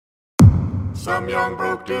some young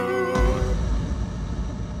broke dude.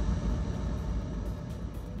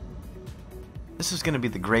 This is gonna be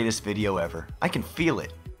the greatest video ever. I can feel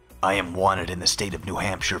it. I am wanted in the state of New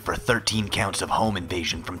Hampshire for 13 counts of home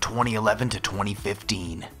invasion from 2011 to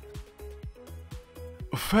 2015.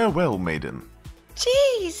 Farewell, maiden.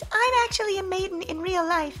 Jeez, I'm actually a maiden in real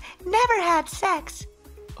life. Never had sex.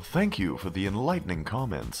 Thank you for the enlightening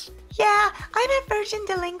comments. Yeah, I'm a virgin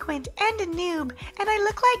delinquent and a noob, and I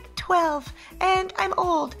look like 12, and I'm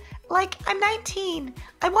old. Like, I'm 19.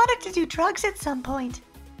 I wanted to do drugs at some point.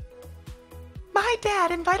 My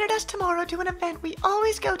dad invited us tomorrow to an event we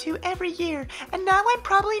always go to every year, and now I'm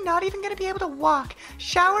probably not even going to be able to walk.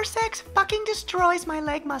 Shower sex fucking destroys my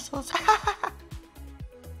leg muscles.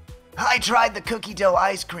 I tried the cookie dough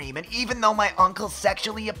ice cream, and even though my uncle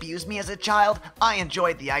sexually abused me as a child, I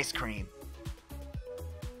enjoyed the ice cream.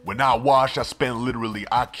 When I wash, I spend literally,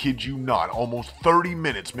 I kid you not, almost 30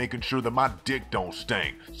 minutes making sure that my dick don't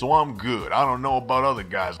stink. So I'm good. I don't know about other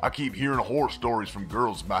guys. I keep hearing horror stories from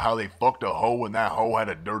girls about how they fucked a hoe and that hoe had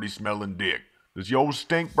a dirty smelling dick. Does yours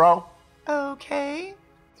stink, bro? Okay.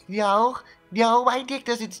 No, my dick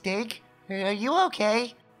doesn't stink. Are you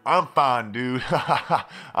okay? I'm fine, dude.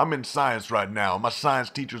 I'm in science right now. My science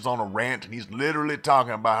teacher's on a rant and he's literally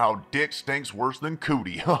talking about how dick stinks worse than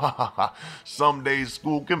cootie. Some days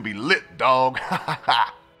school can be lit, dog.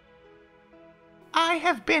 I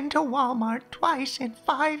have been to Walmart twice in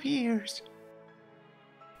 5 years.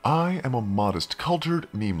 I am a modest, cultured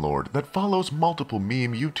meme lord that follows multiple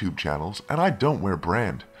meme YouTube channels, and I don't wear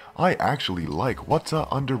brand. I actually like what's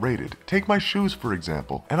underrated. Take my shoes for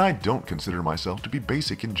example, and I don't consider myself to be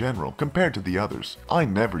basic in general compared to the others. I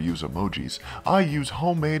never use emojis. I use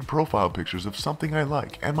homemade profile pictures of something I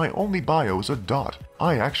like, and my only bio is a dot.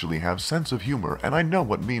 I actually have sense of humor, and I know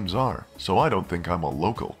what memes are, so I don't think I'm a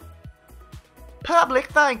local. Public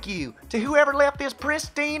thank you to whoever left this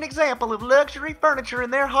pristine example of luxury furniture in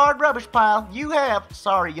their hard rubbish pile. You have,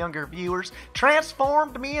 sorry younger viewers,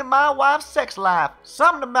 transformed me and my wife's sex life.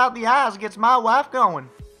 Something about the eyes gets my wife going.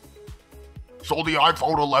 So the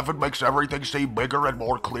iPhone 11 makes everything seem bigger and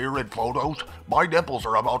more clear in photos? My nipples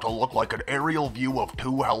are about to look like an aerial view of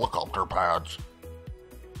 2 helicopter pads.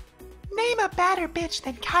 Name a badder bitch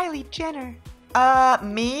than Kylie Jenner.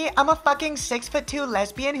 Me? I'm a fucking 6'2"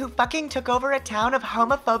 lesbian who fucking took over a town of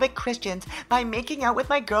homophobic Christians by making out with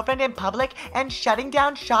my girlfriend in public and shutting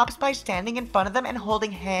down shops by standing in front of them and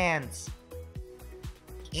holding hands.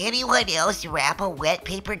 Anyone else wrap a wet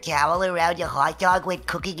paper towel around a hot dog when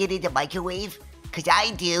cooking it in the microwave? 'Cause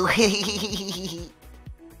I do.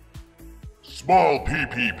 Small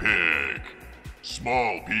pee-pee pig.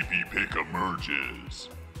 Small pee-pee pig emerges.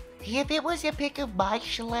 If it was a pic of my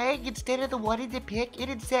schlag instead of the one in the pic,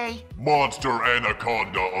 it'd say, Monster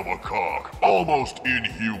anaconda of a cock. Almost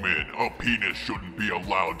inhuman. A penis shouldn't be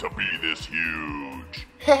allowed to be this huge.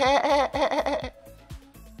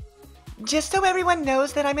 Just so everyone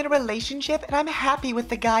knows that I'm in a relationship and I'm happy with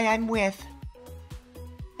the guy I'm with.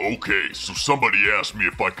 Okay, so somebody asked me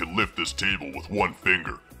if I could lift this table with one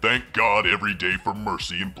finger. Thank God every day for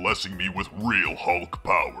mercy and blessing me with real Hulk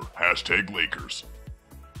power. Hashtag Lakers.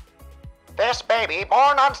 This baby,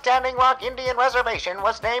 born on Standing Rock Indian Reservation,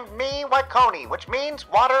 was named Me Waikoni, which means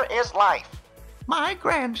water is life. My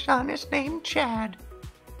grandson is named Chad.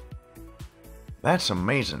 That's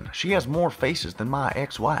amazing. She has more faces than my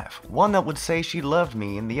ex-wife. One that would say she loved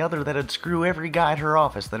me, and the other that'd screw every guy at her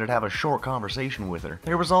office that'd have a short conversation with her.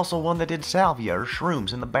 There was also one that did salvia or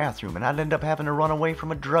shrooms in the bathroom, and I'd end up having to run away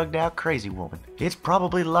from a drugged-out crazy woman. It's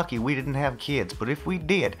probably lucky we didn't have kids, but if we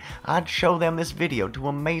did, I'd show them this video to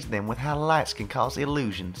amaze them with how lights can cause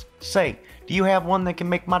illusions. Say, do you have one that can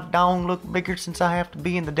make my dong look bigger since I have to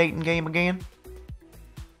be in the dating game again?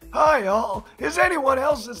 Hi y'all, is anyone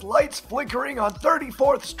else's lights flickering on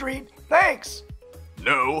 34th Street? Thanks!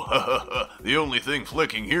 No, the only thing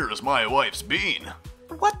flicking here is my wife's bean.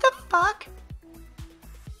 What the fuck?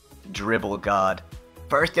 Dribble god.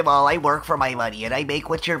 First of all, I work for my money and I make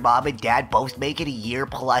what your mom and dad both make in a year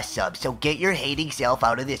plus some, so get your hating self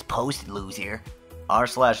out of this post, loser.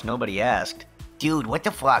 r/NobodyAsked. Dude, what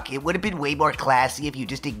the fuck? It would have been way more classy if you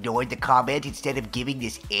just ignored the comment instead of giving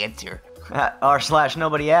this answer.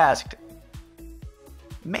 r/NobodyAsked.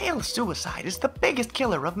 Male suicide is the biggest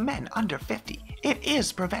killer of men under 50. It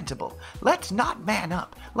is preventable. Let's not man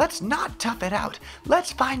up. Let's not tough it out.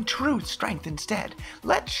 Let's find true strength instead.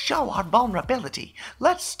 Let's show our vulnerability.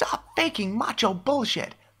 Let's stop faking macho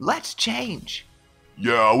bullshit. Let's change.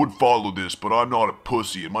 Yeah, I would follow this, but I'm not a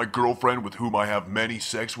pussy, and my girlfriend with whom I have many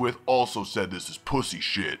sex with also said this is pussy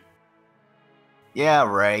shit. Yeah,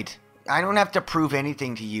 right. I don't have to prove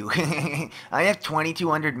anything to you. I have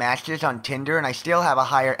 2,200 matches on Tinder, and I still have a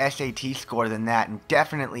higher SAT score than that, and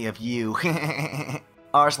definitely of you.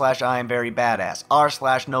 r/I am very badass.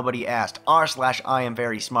 r/nobody asked. r/I am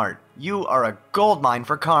very smart. You are a goldmine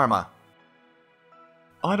for karma.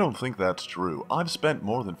 I don't think that's true. I've spent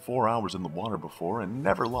more than 4 hours in the water before and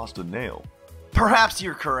never lost a nail. Perhaps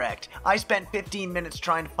you're correct. I spent 15 minutes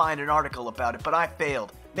trying to find an article about it, but I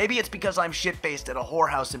failed. Maybe it's because I'm shit-faced at a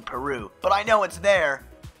whorehouse in Peru, but I know it's there.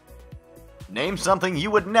 Name something you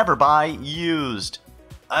would never buy used.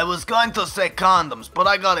 I was going to say condoms, but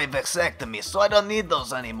I got a vasectomy, so I don't need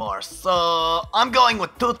those anymore. So I'm going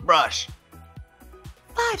with toothbrush.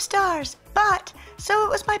 5 stars, but so it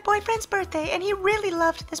was my boyfriend's birthday and he really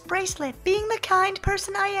loved this bracelet. Being the kind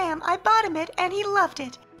person I am, I bought him it and he loved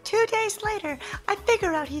it. 2 days later, I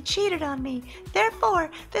figure out he cheated on me. Therefore,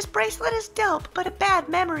 this bracelet is dope, but a bad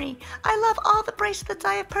memory. I love all the bracelets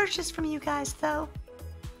I have purchased from you guys, though.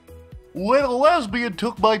 When a lesbian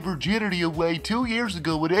took my virginity away 2 years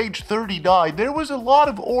ago at age 39, there was a lot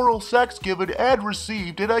of oral sex given and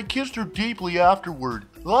received, and I kissed her deeply afterward.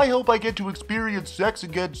 I hope I get to experience sex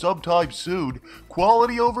again sometime soon.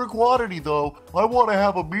 Quality over quantity, though. I want to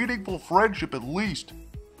have a meaningful friendship at least.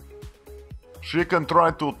 She can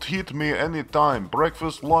try to teat me anytime,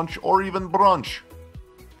 breakfast, lunch, or even brunch.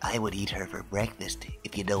 I would eat her for breakfast,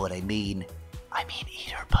 if you know what I mean. I mean,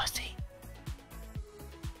 eat her pussy.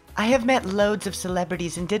 I have met loads of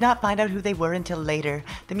celebrities and did not find out who they were until later.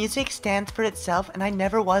 The music stands for itself, and I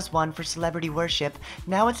never was one for celebrity worship.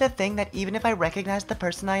 Now it's a thing that even if I recognize the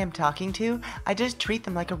person I am talking to, I just treat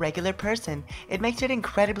them like a regular person. It makes it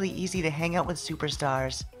incredibly easy to hang out with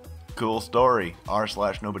superstars. Cool story.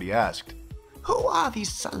 r/nobody asked. Who are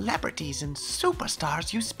these celebrities and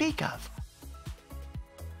superstars you speak of?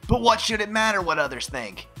 But what should it matter what others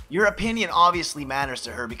think? Your opinion obviously matters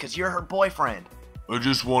to her because you're her boyfriend. I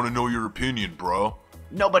just want to know your opinion, bro.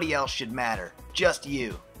 Nobody else should matter. Just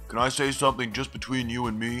you. Can I say something just between you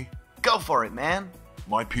and me? Go for it, man.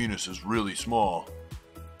 My penis is really small.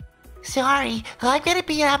 Sorry, I'm gonna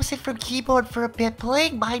be absent from keyboard for a bit,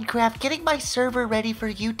 playing Minecraft, getting my server ready for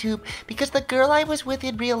YouTube, because the girl I was with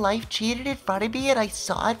in real life cheated in front of me and I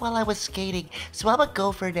saw it while I was skating, so I'm a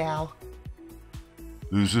gopher now.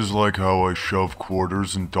 This is like how I shove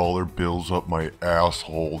quarters and dollar bills up my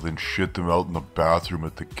asshole, then shit them out in the bathroom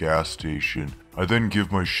at the gas station. I then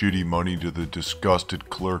give my shitty money to the disgusted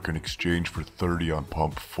clerk in exchange for 30 on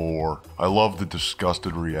pump 4. I love the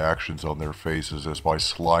disgusted reactions on their faces as my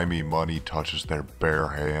slimy money touches their bare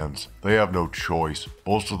hands. They have no choice.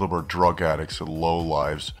 Most of them are drug addicts and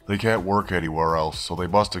lowlives. They can't work anywhere else, so they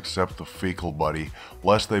must accept the fecal money,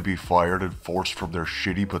 lest they be fired and forced from their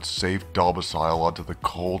shitty but safe domicile onto the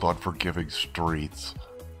cold, unforgiving streets.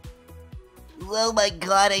 Oh my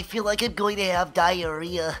god, I feel like I'm going to have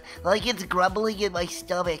diarrhea. Like it's grumbling in my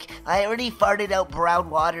stomach. I already farted out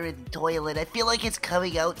brown water in the toilet. I feel like it's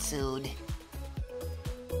coming out soon.